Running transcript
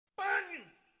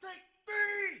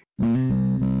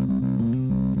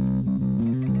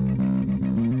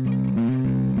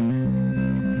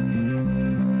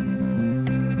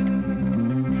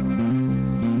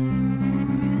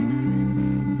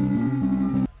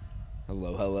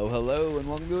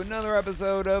welcome to another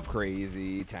episode of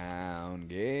Crazy Town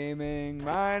Gaming.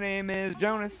 My name is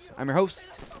Jonas. I'm your host.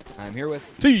 I'm here with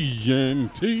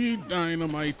TNT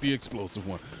Dinomight, the explosive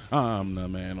one. I'm the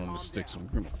man on the sticks. We're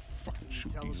gonna fucking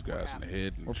shoot these guys in the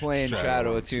head. And We're playing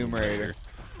Shadow of Tomb Raider.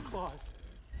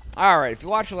 Alright, if you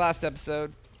watched the last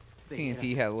episode,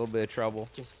 TNT had a little bit of trouble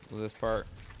with this part.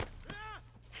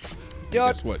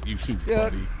 Guess what? You too,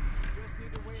 buddy.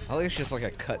 I think it's just like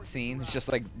a cutscene. It's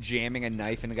just like jamming a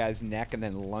knife in a guy's neck and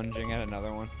then lunging at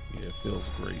another one. Yeah, it feels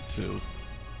great too.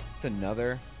 It's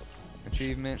another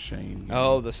achievement. Shame.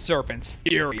 Oh, the Serpent's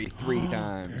Fury 3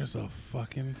 times. There's a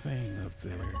fucking thing up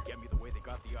there. Get me the way they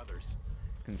got the others.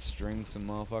 Can string some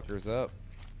motherfuckers up.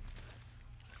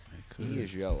 They could. He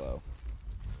is yellow.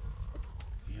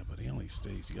 Yeah, but he only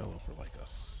stays yellow for like a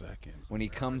second. When he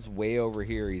comes way over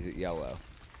here, he's at yellow.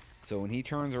 So when he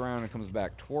turns around and comes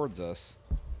back towards us,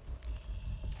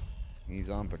 he's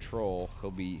on patrol.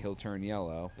 He'll turn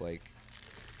yellow. Like,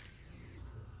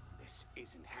 This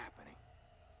isn't happening.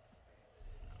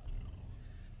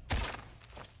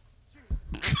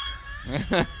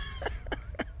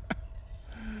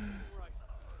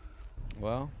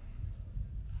 well,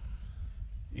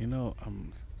 You know,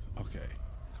 okay.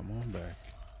 Come on back.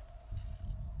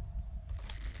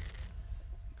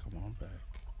 Come on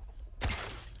back.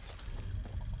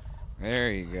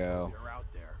 there you go. They're out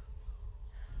there.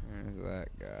 There's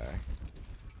that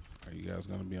guy. Are you guys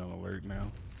gonna be on alert now?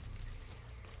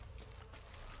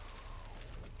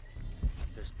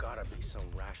 There's gotta be some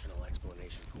rational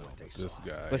explanation for what they saw. This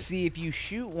guy. But see, if you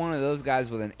shoot one of those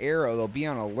guys with an arrow, they'll be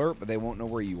on alert, but they won't know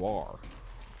where you are.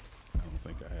 I don't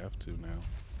think I have to now.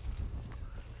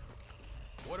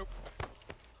 What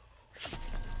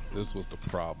This was the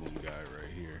problem guy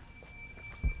right here.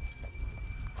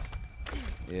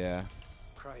 Yeah.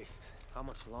 Christ, how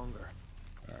much longer?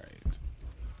 Alright.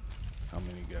 How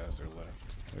many guys are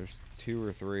left? There's 2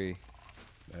 or 3.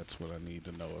 That's what I need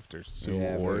to know, if there's 2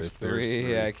 Yeah, or there's if there's 3.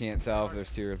 3. Yeah, I can't tell if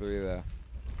there's 2 or 3 though.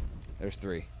 There's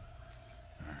 3.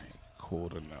 Alright, cool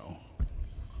to know.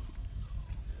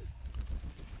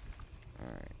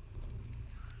 Alright.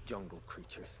 Jungle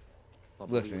creatures.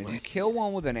 Listen, if you kill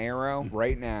one with an arrow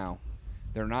right now,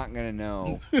 they're not gonna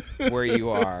know where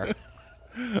you are.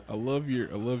 I love your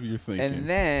thinking. And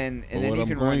then you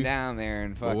can run down there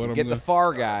and fucking get the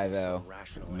far guy though.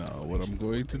 No, what I'm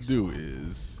going to do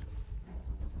is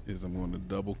I'm going to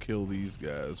double kill these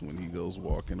guys when he goes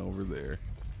walking over there.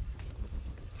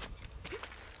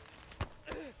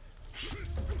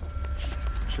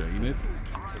 Chain it.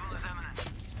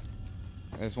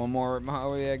 There's one more.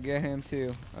 Oh yeah, get him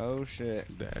too. Oh shit.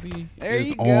 Daddy There is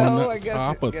you go. on I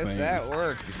top of guess things. that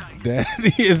worked.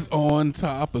 Daddy is on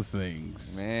top of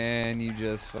things. Man, you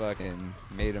just fucking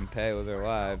made them pay with their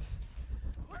lives.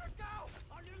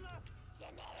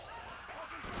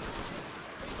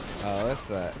 Oh, that's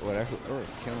that. Whatever. Or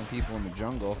killing people in the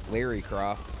jungle. Larry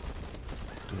Croft.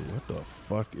 Dude, what the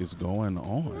fuck is going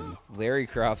on? Larry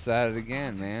Croft's at it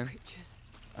again, man.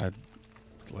 I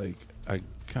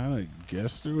kind of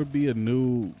guessed there would be a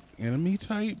new enemy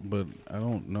type, but I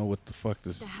don't know what the fuck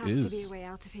this There has to be a way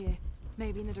out of here.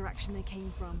 Maybe in the direction they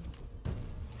came from.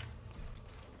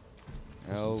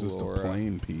 Oh, This is just Laura. a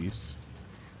plain piece.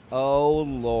 Oh,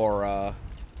 Laura.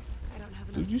 I don't have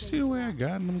enough Did you see space the for way I that.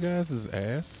 got in them guys'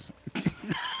 ass?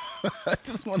 I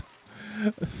just want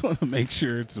to make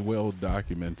sure it's well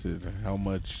documented how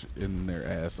much in their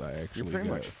ass I actually You're pretty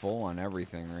got. much full on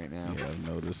everything right now. Yeah, I've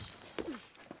noticed.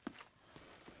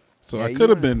 So Yeah, I you could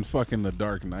have wanna- been fucking the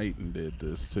Dark Knight and did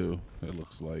this too. It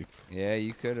looks like Yeah,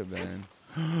 you could have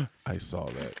been. I saw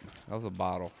that. That was a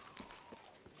bottle.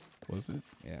 Was it?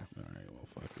 Yeah. All right, well,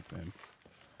 fuck it then.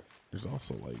 There's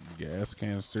also like gas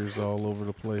canisters all over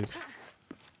the place.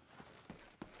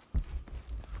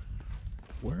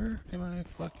 Where can I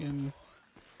fucking?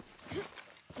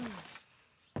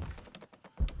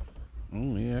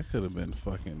 Oh yeah, I could have been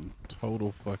fucking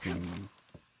total fucking.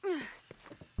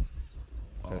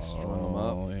 Could've strung 'em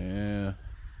up. Oh yeah,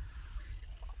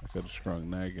 I could have strung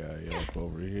that guy up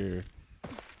over here.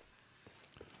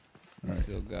 You Alright.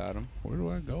 still got him. Where do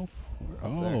I go? For? Up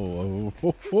there. Oh,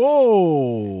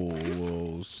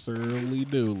 whoa, Shirley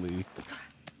Dooley.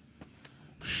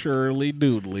 Shirley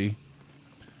Doodley.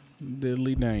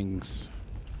 Diddly dangs.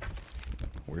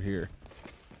 We're here.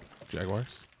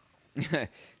 Jaguars?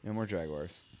 No more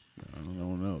Jaguars. I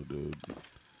don't know, dude.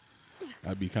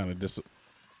 I'd be kind of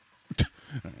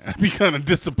I'd be kind of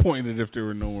disappointed if there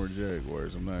were no more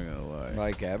Jaguars. I'm not gonna lie.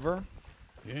 Like ever?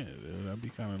 Yeah, dude. I'd be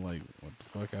kind of like, what the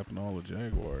fuck happened to all the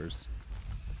Jaguars?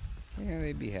 Yeah,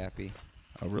 they'd be happy.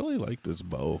 I really like this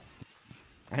bow.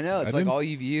 I know, it's I like didn't- all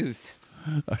you've used.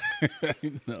 I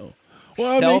know.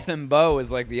 Well, Stealth and bow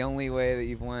is like the only way that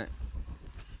you've went.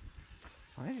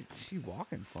 Why is she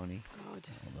walking funny? God,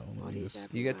 know, bodies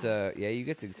just- You get everywhere. to, yeah, you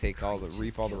get to take all the,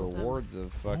 reap all the Just kill them. rewards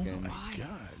of Oh fucking. my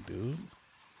god, dude.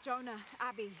 Jonah,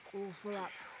 Abby, all full up.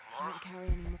 Can't carry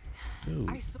anymore. Dude.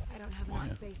 I don't have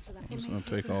enough space for that. I'm just It gonna made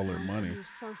take hissing all their sounds and money. move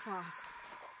so fast.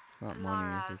 Not money,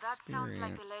 Lara, it's that sounds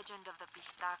like experience. the legend of the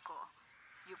Pistaco.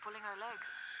 You pulling our legs?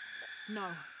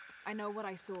 No, I know what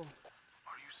I saw.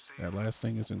 That last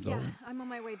thing isn't Yeah, gold. I'm on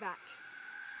my way back.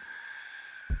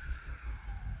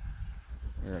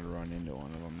 You're gonna run into one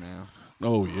of them now.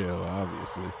 Oh yeah,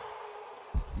 obviously.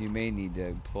 You may need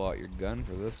to pull out your gun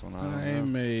for this one. I I don't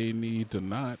know. may need to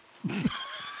not.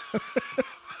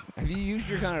 Have you used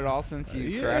your gun at all since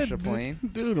you crashed a plane?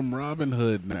 Dude, I'm Robin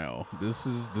Hood now. This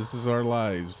is our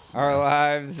lives. Our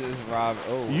lives is Rob.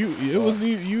 Oh, You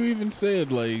even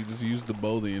said like just use the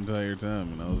bow the entire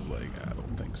time, and I was like, I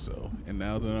don't think so. And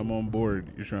now that I'm on board,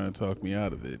 you're trying to talk me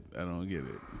out of it. I don't get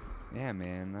it. yeah,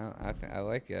 man. I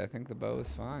like it. I think the bow is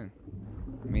fine.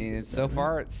 I mean, so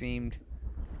far it seemed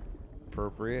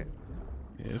appropriate.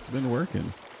 Yeah, it's been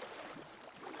working,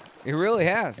 It really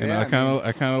has. and yeah, I kind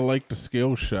mean, of like the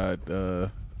skill shot All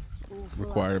full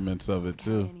requirements of it up.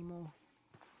 Carry too. anymore.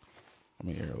 How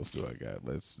many arrows do I got?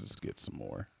 Let's just get some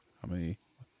more. How many?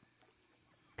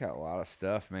 got a lot of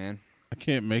stuff, man. I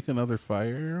can't make another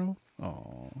fire arrow.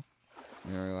 Oh,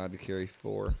 You're only allowed to carry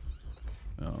 4.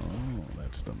 oh,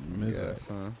 that's the misery. Yes,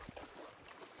 huh?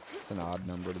 It's an odd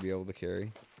number to be able to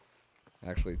carry.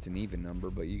 Actually, it's an even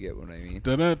number, but you get what I mean.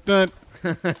 Dun, dun, dun.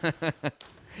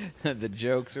 The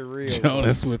jokes are real.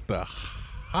 Jonas with the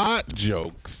hot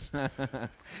jokes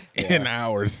in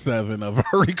hour 7 of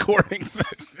our recording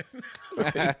session.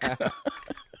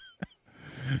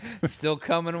 Still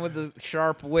coming with the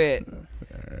sharp wit.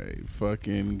 All right,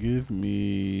 fucking give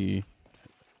me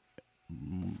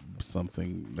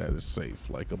something that is safe,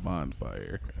 like a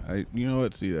bonfire. You know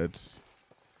what? See, it's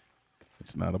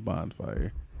not a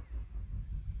bonfire.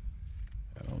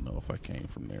 I don't know if I came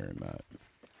from there or not.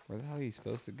 Where the hell are you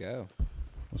supposed to go?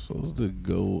 I'm supposed to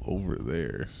go over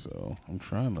there, so I'm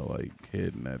trying to like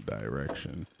head in that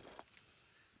direction.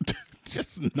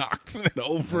 Just knocks it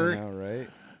over. I know, right?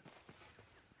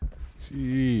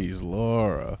 Jeez,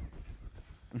 Laura.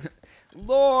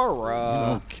 Laura. You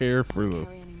don't care for the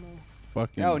Carry anymore.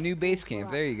 fucking. Oh, new base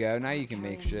camp. There you go. Now you can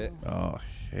make shit. Oh,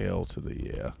 hell to the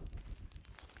yeah.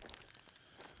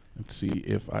 Let's see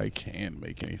if I can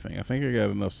make anything. I think I got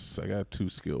enough. I got 2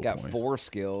 skill Got points. 4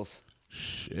 skills.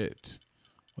 Shit.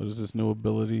 What is this new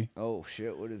ability? Oh,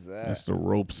 shit. What is that? That's the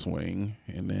rope swing.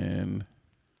 And then.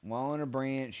 While on a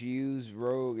branch, use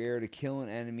rogue air to kill an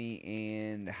enemy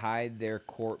and hide their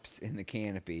corpse in the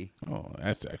canopy. Oh,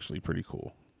 that's actually pretty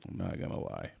cool. I'm not going to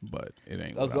lie. But it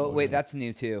ain't. Oh, what go. I'm Wait, looking that's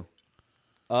new too.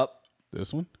 Up. at.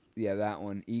 This one? Yeah, that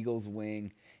one. Eagle's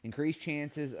wing. Increase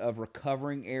chances of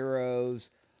recovering arrows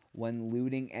when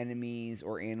looting enemies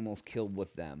or animals killed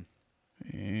with them.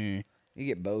 Eh. You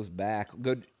get bows back.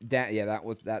 Good. Yeah,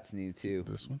 that's new too.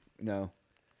 This one? No.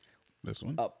 This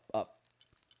one? Up.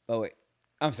 Oh wait.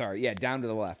 I'm sorry. Yeah, down to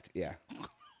the left. Yeah.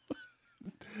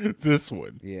 This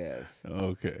one. Yes.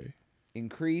 Okay.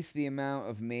 Increase the amount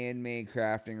of man-made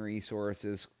crafting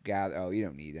resources. Gather. Oh, you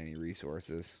don't need any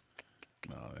resources.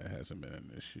 No, that hasn't been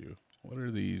an issue. What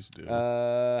are these do?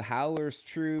 Howler's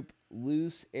troop.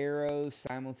 Loose arrows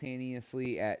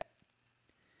simultaneously at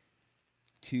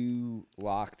 2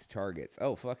 locked targets.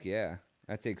 Oh, fuck yeah.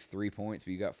 That takes 3 points,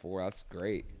 but you got 4. That's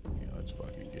great. Yeah, let's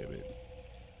fucking get it.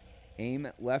 Aim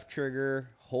at left trigger,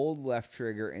 hold left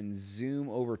trigger, and zoom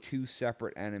over 2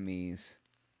 separate enemies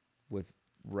with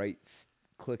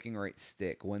clicking right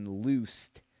stick. When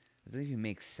loosed, it doesn't even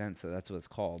make sense that that's what it's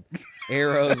called.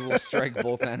 Arrows will strike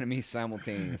both enemies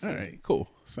simultaneously. All right, cool.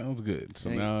 Sounds good.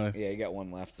 So And now, yeah, you got 1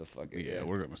 left, so fuck it. yeah,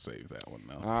 we're gonna save that one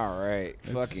now. All right,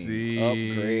 Let's fucking see.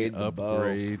 upgrade the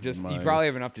Upgrade bow. Just my- you probably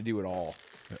have enough to do it all.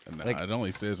 No, like- it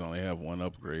only says I only have 1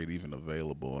 upgrade even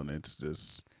available, and it's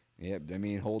just Yep, I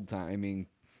mean hold time. I mean,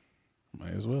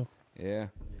 might as well. yeah.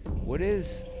 What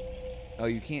is? Oh,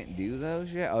 you can't do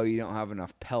those yet. Oh, you don't have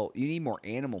enough pelt. You need more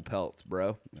animal pelts,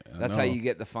 bro. I That's how know. you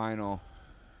get the final.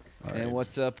 All And right.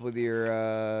 what's up with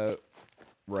your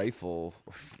rifle?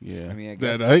 Yeah, I mean, I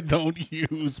guess that I don't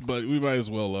use, but we might as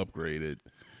well upgrade it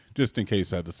just in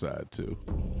case I decide to.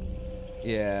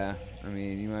 yeah. I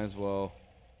mean, you might as well.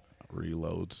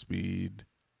 Reload speed,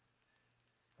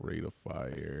 rate of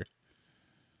fire,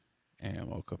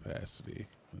 ammo capacity.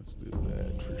 Let's do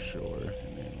that for sure.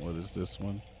 And then what is this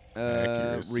one?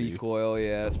 Accuracy. Recoil.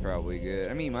 Yeah, that's probably good.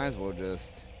 I mean, you might as well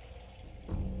just.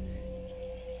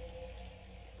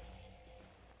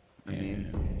 I mean,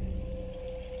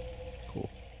 Cool.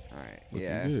 all right. Looking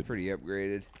Yeah, good. it's pretty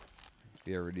upgraded. If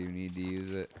you ever do need to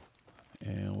use it.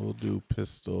 And we'll do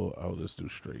pistol. I'll just do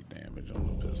straight damage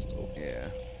on the pistol. Yeah.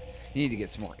 You need to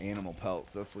get some more animal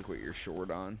pelts. That's like what you're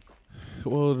short on.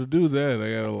 Well, to do that,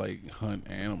 I gotta like hunt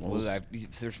animals. Well,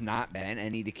 there's not been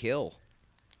any to kill.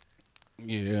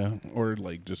 Yeah, or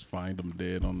like just find them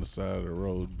dead on the side of the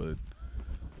road. But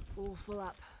All full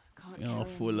up. Can't you know,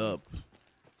 carry full anymore. up.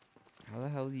 How the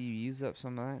hell do you use up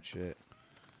some of that shit?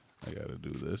 I gotta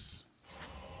do this.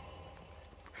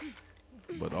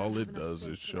 But all it enough does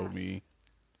space is for show that. me.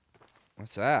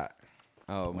 What's that?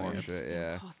 Oh, more Lamps. shit,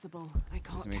 yeah. Impossible. I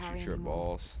can't Just makes carry you trip anymore.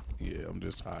 balls. Yeah, I'm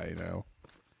just high now.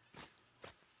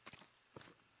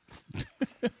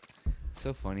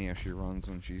 So funny how she runs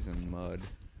when she's in mud.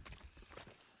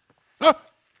 Ah!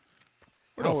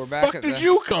 Where Oh, the we're back fuck at did the-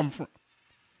 you come from?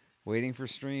 Waiting for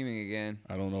streaming again.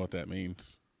 I don't know what that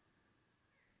means.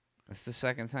 That's the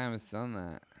second time it's done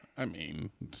that. I mean,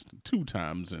 it's 2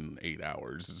 times in 8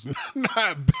 hours. It's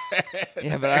not bad.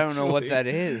 Yeah, but I don't know what actually. that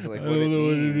is. Like, I what don't it know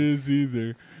what it means. is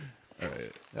either. All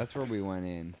right, That's where we went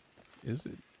in. is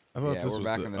it? I thought Yeah, this we're was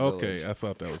back the, in the okay. village. I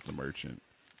thought that was the merchant.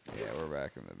 Yeah, we're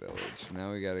back in the village.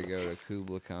 Now we gotta go to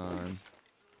Kubla Khan.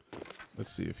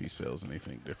 Let's see if he sells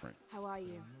anything different. How are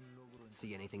you?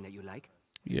 See anything that you like?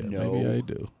 Yeah, No. maybe I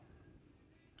do.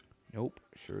 Nope,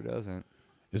 sure doesn't.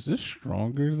 Is this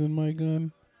stronger than my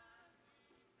gun?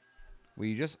 Well,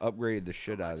 you just upgraded the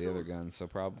shit out of the other guns, so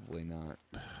probably not.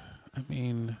 I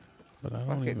mean, but I Fuck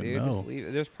don't it, even dude. know. Just leave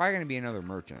it. There's probably gonna be another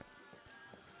merchant.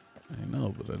 I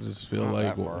know, but I just feel Not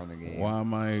like that far in the game. why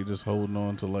am I just holding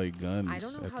on to like guns I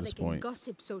don't know at how they this can point?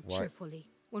 gossip so What? cheerfully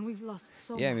when we've lost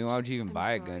so Yeah, I mean, much. why would you even I'm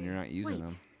buy a sorry. gun? You're not using Wait,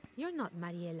 them. you're not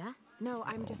Mariela. No,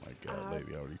 I'm Oh just. my god,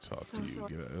 lady, I already talked so to you.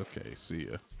 sorry. Get out. Okay, see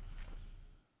ya.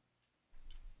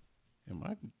 Am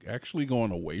I actually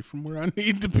going away from where I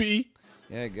need to be?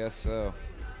 Yeah, I guess so.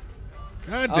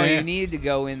 God Oh, you damn. needed to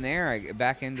go in there,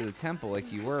 back into the temple like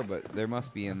you were, but there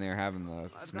must be in there having the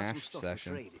I've got some smash stuff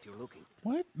session. to trade if you're looking.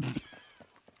 What?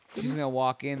 She's gonna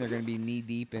walk in. They're gonna be knee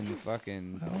deep in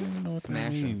fucking I don't even know what that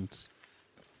smashing. means.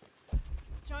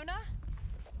 Jonah?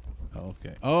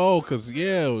 Okay. Oh, because,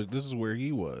 yeah, this is where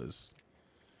he was.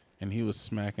 And he was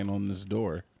smacking on this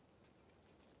door.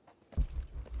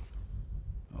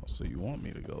 Oh, so you want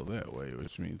me to go that way,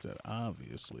 which means that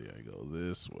obviously I go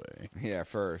this way. Yeah,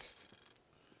 first.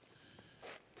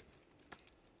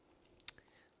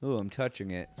 Ooh, I'm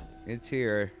touching it. It's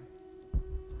here.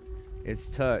 It's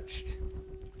touched.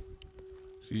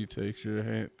 She takes your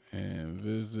hand and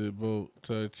visible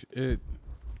touch it.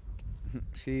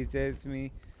 She takes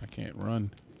me. I can't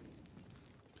run.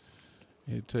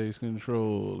 It takes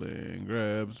control and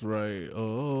grabs right.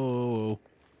 Oh.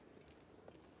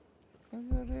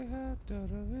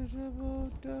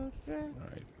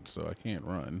 Alright, so I can't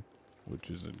run, which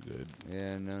isn't good.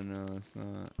 Yeah, no, it's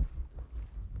not.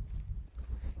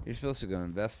 You're supposed to go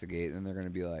investigate, and then they're gonna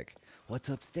be like, "What's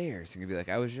upstairs?" You're gonna be like,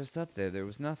 "I was just up there. There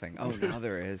was nothing." Oh, now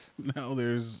there is. Now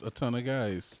there's a ton of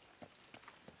guys.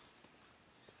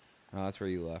 Oh, that's where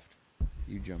you left.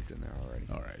 You jumped in there already.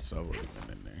 Alright, so I've already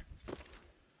been in there.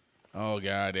 Oh,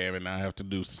 god damn it. Now I have to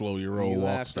do slow your roll You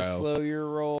walk have styles. to slow your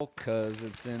roll, cause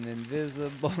it's an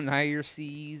invisible. Now you're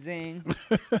seizing.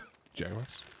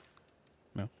 Jaguars?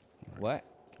 No. What?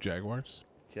 Jaguars?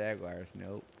 Jaguars?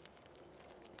 Nope.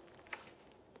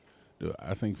 Dude,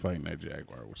 I think fighting that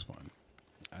Jaguar was fun.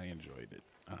 I enjoyed it,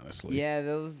 honestly. Yeah,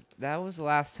 that was the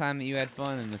last time that you had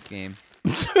fun in this game.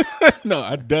 No,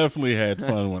 I definitely had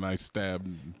fun when I stabbed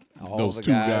All those the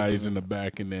 2 guys guys in in the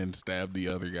back and then stabbed the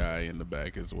other guy in the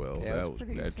back as well. Yeah,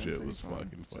 that shit pretty was fun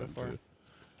fucking so fun far. too.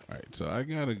 All right, so I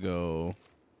gotta go.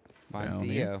 Find Down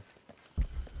Theo. here?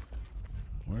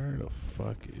 Where the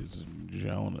fuck is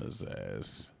Jonah's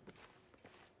ass?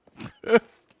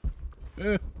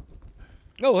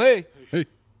 Oh, hey. Hey,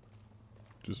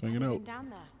 just hanging Been out. down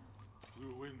there. We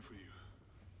were waiting for you.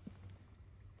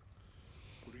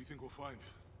 What do you think we'll find?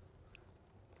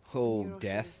 Oh, Neural showed a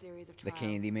death. series of The trials.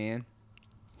 Candyman.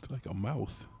 It's like a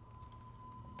mouth.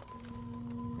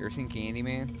 You ever seen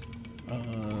Candyman?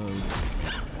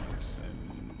 Once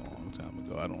and a long time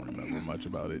ago. I don't remember much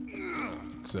about it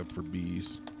except for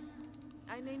bees.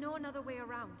 I may know another way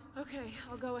around. Okay,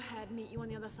 I'll go ahead and meet you on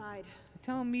the other side.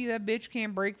 Telling me that bitch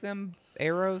can't break them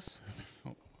arrows?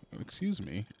 Excuse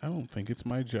me. I don't think it's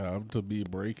my job to be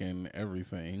breaking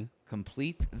everything.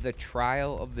 Complete the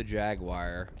trial of the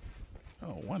Jaguar.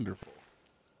 Oh, wonderful.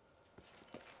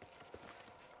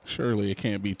 Surely it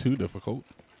can't be too difficult.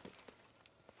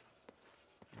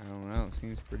 I don't know. It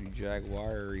seems pretty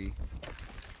Jaguar-y.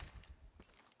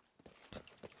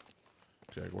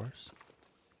 Jaguars?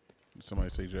 Did somebody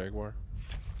say Jaguar?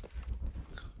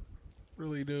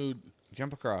 Really, dude?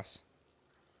 Jump across.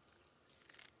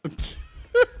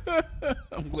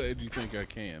 I'm glad you think I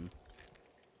can.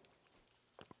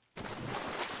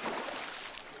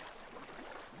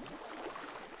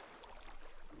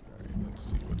 Alright, let's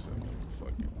see what's on the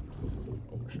fucking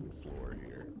ocean floor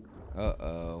here.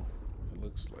 Uh-oh. It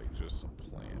looks like just some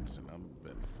plants, and I've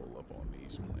been full up on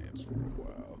these plants for a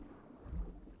while.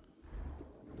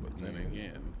 But then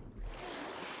again,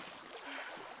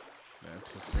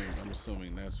 I'm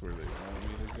assuming that's where they want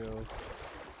me to go.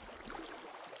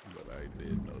 But I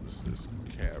did notice this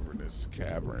cavernous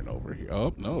cavern over here.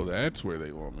 Oh, no, that's where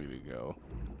they want me to go.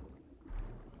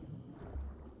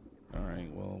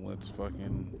 Alright, well, let's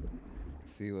fucking...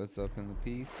 See what's up in the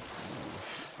piece?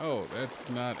 Oh, that's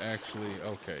not actually...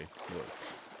 Okay, look.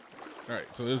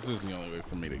 Alright, so this is the only way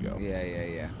for me to go.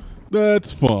 Yeah.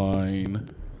 That's fine.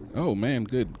 Oh, man,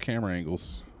 good camera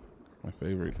angles. My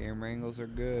favorite. Camera angles are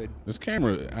good. This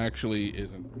camera actually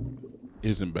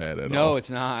isn't bad at all. No, it's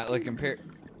not. Like, compare...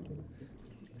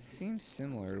 Seems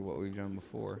similar to what we've done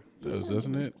before.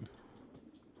 Doesn't it?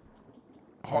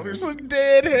 Oh, there's a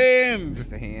dead hand!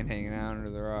 Just a hand hanging out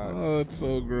under the rocks. Oh, that's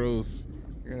so gross.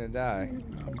 You're gonna die.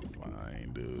 I'm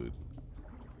fine, dude.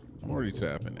 I'm already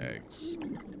tapping X.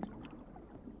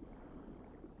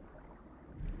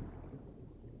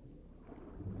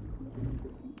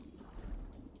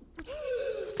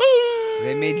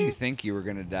 They made you think you were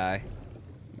gonna die.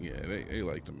 Yeah, they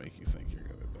like to make you think you're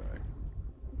gonna die.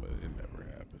 But it never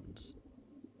happens.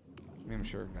 I mean, I'm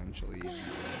sure eventually you'd be dead.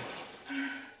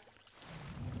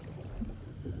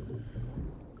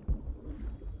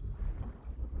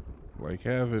 Like,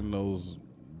 having those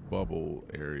bubble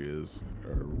areas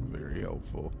are very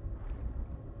helpful.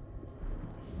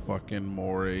 Fucking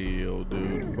Morail,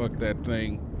 dude. Fuck that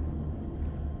thing.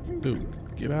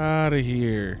 Dude, get out of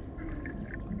here.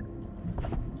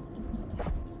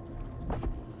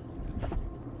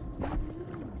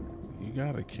 You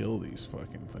gotta kill these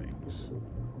fucking things.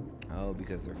 Oh,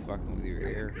 because they're fucking with your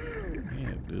air.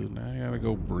 Yeah, dude, now I gotta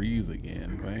go breathe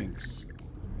again. Thanks.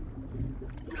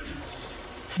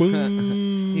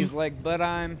 Boom. He's like, but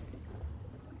I'm...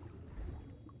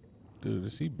 Dude,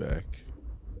 is he back?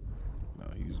 No,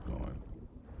 he's gone.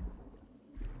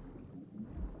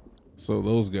 So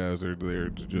those guys are there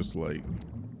to just, like...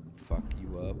 Fuck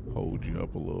you up. Hold you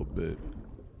up a little bit.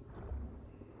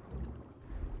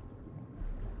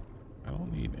 I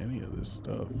don't need any of this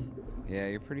stuff. Yeah,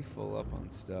 you're pretty full up on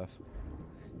stuff.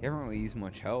 You haven't really used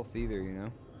much health either, you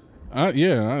know?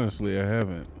 Yeah, honestly, I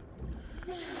haven't.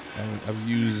 I've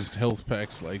used health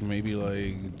packs like maybe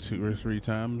like 2 or 3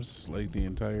 times, like the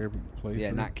entire playthrough.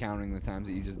 Yeah, not counting the times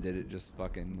that you just did it, just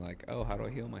fucking like, oh, how do I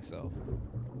heal myself?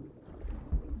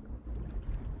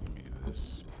 Give me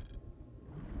this.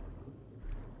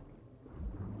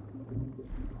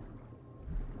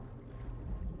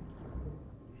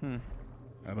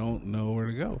 I don't know where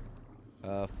to go.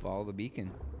 Follow the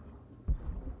beacon.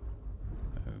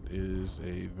 That is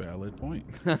a valid point.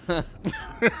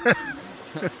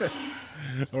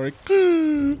 All right.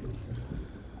 You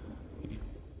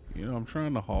know, I'm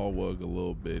trying to hallwug a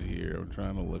little bit here. I'm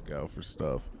trying to look out for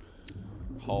stuff.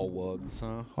 Hallwugs,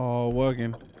 huh?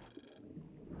 Hallwugging.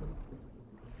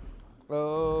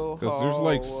 Oh, Because there's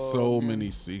like so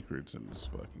many secrets in this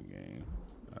fucking game.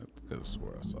 I could have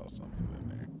swore I saw something in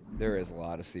there. There is a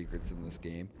lot of secrets in this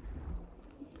game.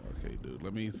 Okay, dude,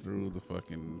 let me through the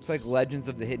fucking... It's like Legends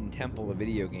of the Hidden Temple, a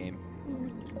video game.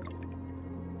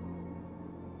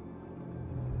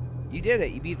 You did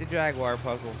it. You beat the Jaguar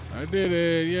puzzle. I did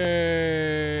it.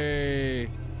 Yay.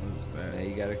 What is that? Now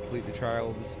you gotta complete the trial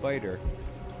of the spider.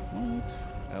 What?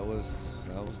 That was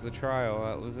the trial.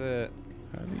 That was it.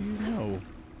 How do you know?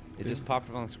 It just popped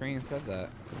up on the screen and said that.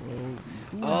 Well,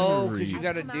 Oh, read. because you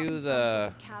gotta Come out do in some the... sort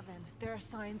of cavern. There are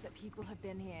signs that people have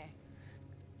been here.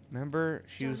 Remember,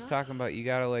 she was Jonah? talking about you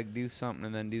gotta like do something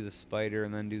and then do the spider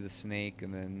and then do the snake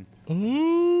and then...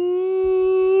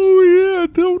 Oh, yeah, I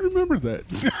don't remember that.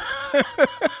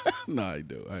 No, I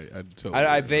do. I totally I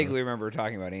remember. vaguely remember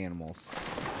talking about animals.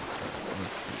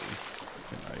 Let's see.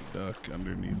 Can I duck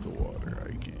underneath the water?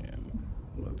 I can.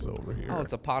 What's over here? Oh,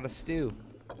 it's a pot of stew.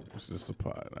 It's just a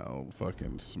pot. I'll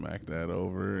fucking smack that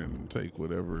over and take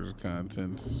whatever's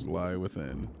contents lie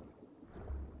within.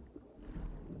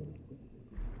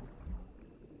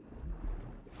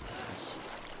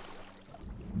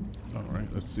 All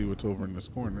right, let's see what's over in this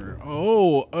corner.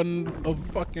 Oh, a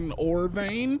fucking ore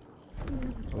vein?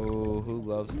 Oh, who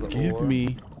loves the Give ore?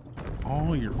 me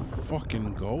all your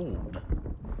fucking gold.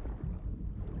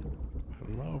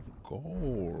 I love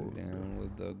gold. Down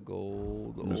with the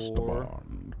gold Mr. ore.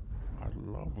 Bond. I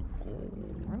love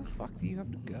gold. Where the fuck do you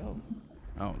have to go?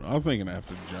 I don't know. I'm thinking I have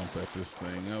to jump at this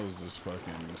thing. I was just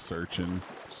fucking searching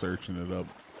it up.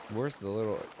 Where's the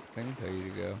little thing tell you to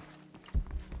go?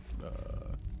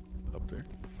 Up there.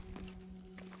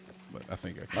 But I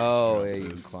think I can. Oh, just yeah, jump you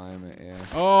can this. climb it, yeah.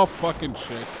 Oh, fucking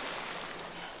shit.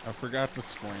 I forgot to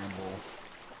scramble.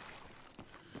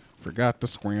 Forgot to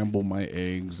scramble my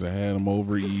eggs. I had them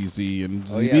over easy and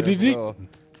Oh, yeah, there's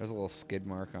a little skid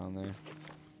mark on there.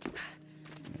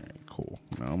 Alright, cool.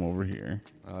 Now I'm over here.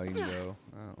 Oh, you can go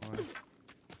that way.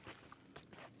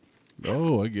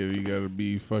 Oh, I get it. You gotta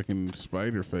be fucking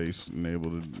spider face and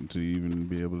able to even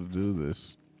be able to do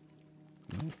this.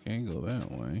 No, can't go that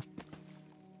way.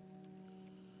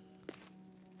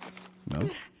 No.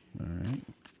 Alright.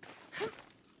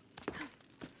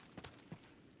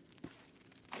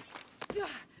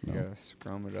 You gotta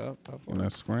scrum it up. Can I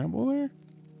scramble there?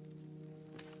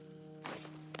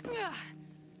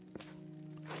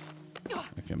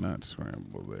 I cannot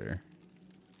scramble there.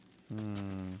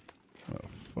 Oh,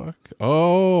 fuck.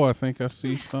 Oh, I think I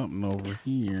see something over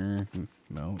here.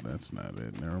 No, that's not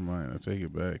it. Never mind. I take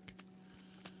it back.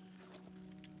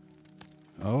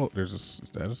 Oh, is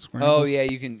that a scramble? Oh, yeah,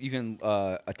 you can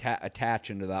attach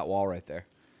into that wall right there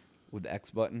with the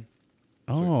X button.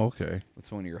 Oh, okay.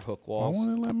 That's one of your hook Why walls.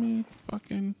 won't it let me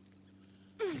fucking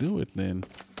do it then?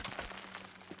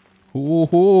 Ho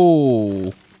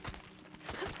ho!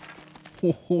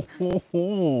 Ho ho ho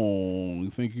ho! You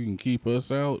think you can keep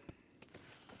us out?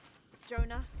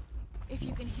 Jonah, if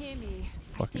you can hear me,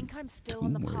 I Fucking think I'm still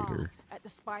on the Tomb Raider. path at the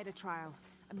spider trial.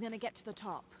 I'm gonna get to the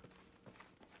top.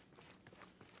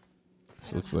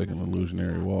 This looks like an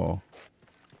illusionary wall.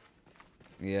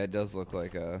 Yeah, it does look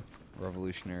like a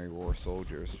Revolutionary War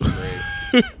soldiers.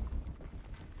 Great.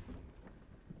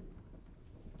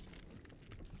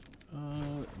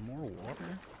 More water?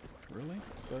 Really?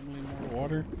 Suddenly more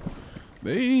water?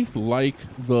 They like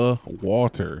the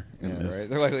water in Yeah, this. right.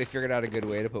 They're like, they figured out a good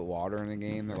way to put water in the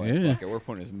game. They're like, Yeah. fuck it, we're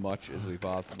putting as much as we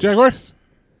possibly. Jaguars!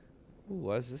 Ooh,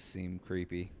 why does this seem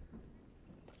creepy?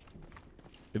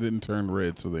 It didn't turn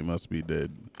red, so they must be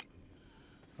dead.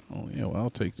 Oh, yeah, well, I'll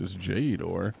take this jade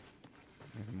ore.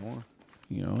 There's more.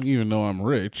 You know, even though I'm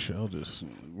rich, I'll just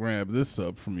grab this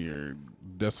up from your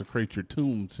desecrate your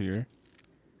tombs here.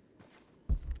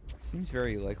 Seems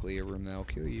very likely a room that'll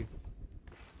kill you.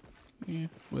 Yeah,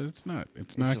 but it's not. It's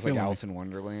It's not just like killing Alice me. in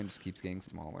Wonderland, just keeps getting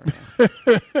smaller now.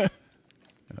 No,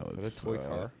 But a it's, toy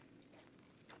car.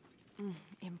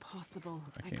 Impossible.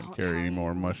 I can't carry any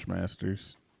more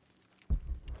Mushmasters.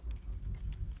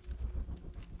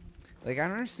 Like, I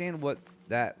don't understand what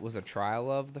that was a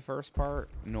trial of, the first part,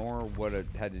 nor what it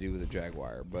had to do with a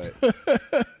Jaguar, but...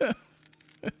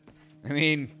 I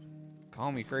mean,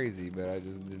 call me crazy, but I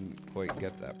just didn't quite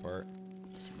get that part.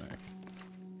 Smack.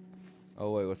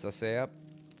 Oh, wait, what's that say up?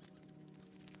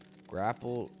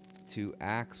 Grapple to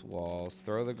axe walls.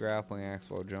 Throw the grappling axe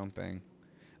while jumping.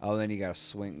 Oh, then you gotta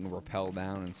swing, rappel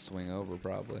down and swing over,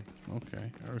 probably. Okay,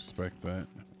 I respect that.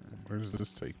 Where does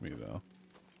this take me, though?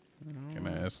 Can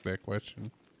I ask that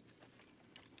question?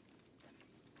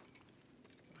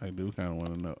 I do kind of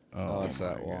want to know. Oh, it's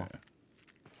that my wall. God.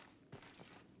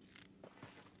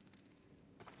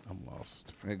 I'm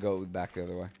lost. I'm gonna go back the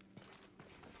other way.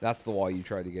 That's the wall you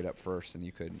tried to get up first, and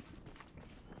you couldn't.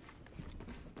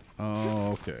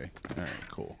 Oh, okay. All right,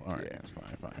 cool. All right, Yeah.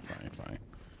 fine.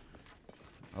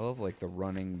 I love, like, the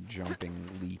running, jumping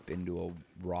leap into a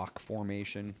rock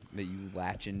formation that you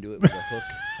latch into it with a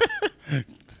hook.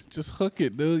 Just hook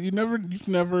it, dude. You've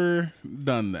never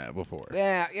done that before.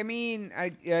 Yeah, I mean, I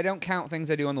don't count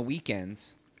things I do on the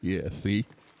weekends. Yeah, see?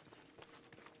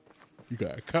 You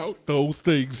gotta count those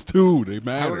things, too. They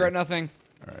matter. I regret nothing.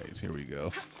 All right, here we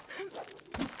go.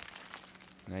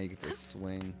 Now you get to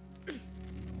swing. I'm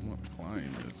gonna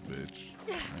climb this bitch.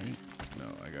 Right? No,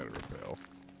 I gotta repel.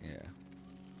 Yeah.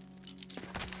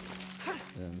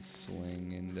 Then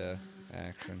swing into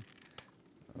action.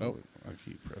 Oh, I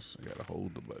keep pressing. I gotta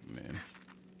hold the button in.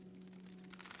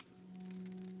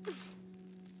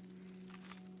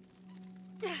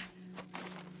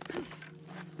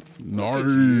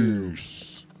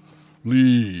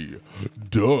 Nicely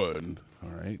done. All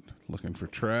right, looking for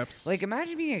traps. Like,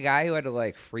 imagine being a guy who had to,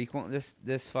 like, frequent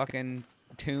this fucking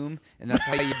tomb, and that's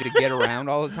how you had to get around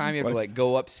all the time. You have to, like,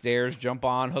 go upstairs, jump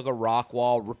on, hook a rock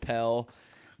wall, rappel.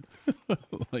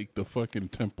 like the fucking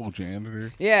temple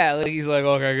janitor. Yeah, like, he's like,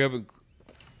 okay, good.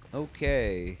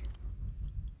 Okay.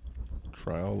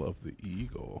 Trial of the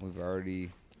Eagle. We've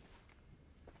already...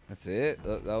 That's it?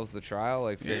 That was the trial?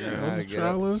 Like, Yeah, figuring out that how was to a get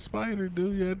trial up? of the spider,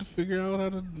 dude. You had to figure out how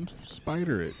to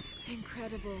spider it.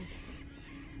 Incredible.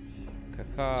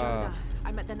 Caca. Jonah,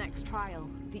 I'm at the next trial.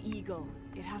 The Eagle.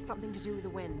 It has something to do with the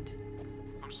wind.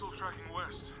 I'm still tracking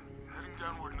west. Heading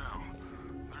downward now.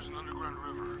 There's an underground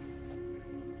river.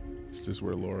 Is this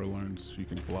where Laura learns she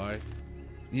can fly?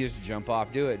 You just jump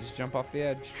off. Do it. Just jump off the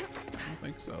edge. I don't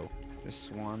think so. Just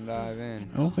swan dive in.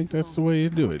 I don't think that's the way you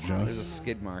do it, Jonas. There's a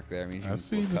skid mark there. I mean, you I can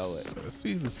see propel it. I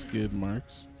see the skid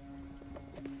marks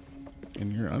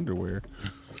in your underwear.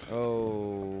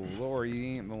 Oh, Lord,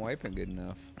 you ain't been wiping good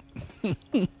enough.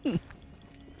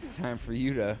 It's time for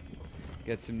you to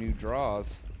get some new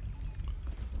draws.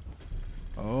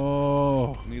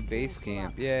 Oh, New base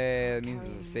camp. Yeah, that means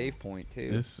it's a save point,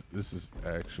 too. this is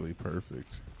actually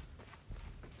perfect.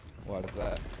 What is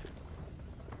that?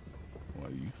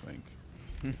 What do you think?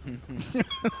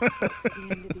 What's at the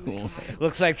end of these trials?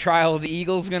 Looks like Trial of the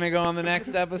Eagle's going to go on the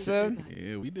next episode.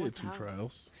 Yeah, we did What 2 else?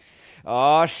 trials.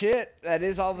 Oh, shit. That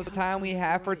is all the time we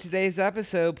have for today's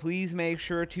episode. Please make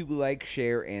sure to like,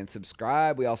 share, and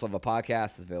subscribe. We also have a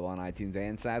podcast that's available on iTunes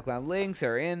and SoundCloud. Links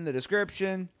are in the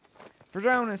description. For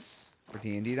Jonas, for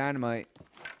TNT Dynamite,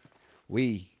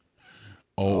 we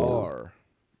are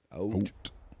out.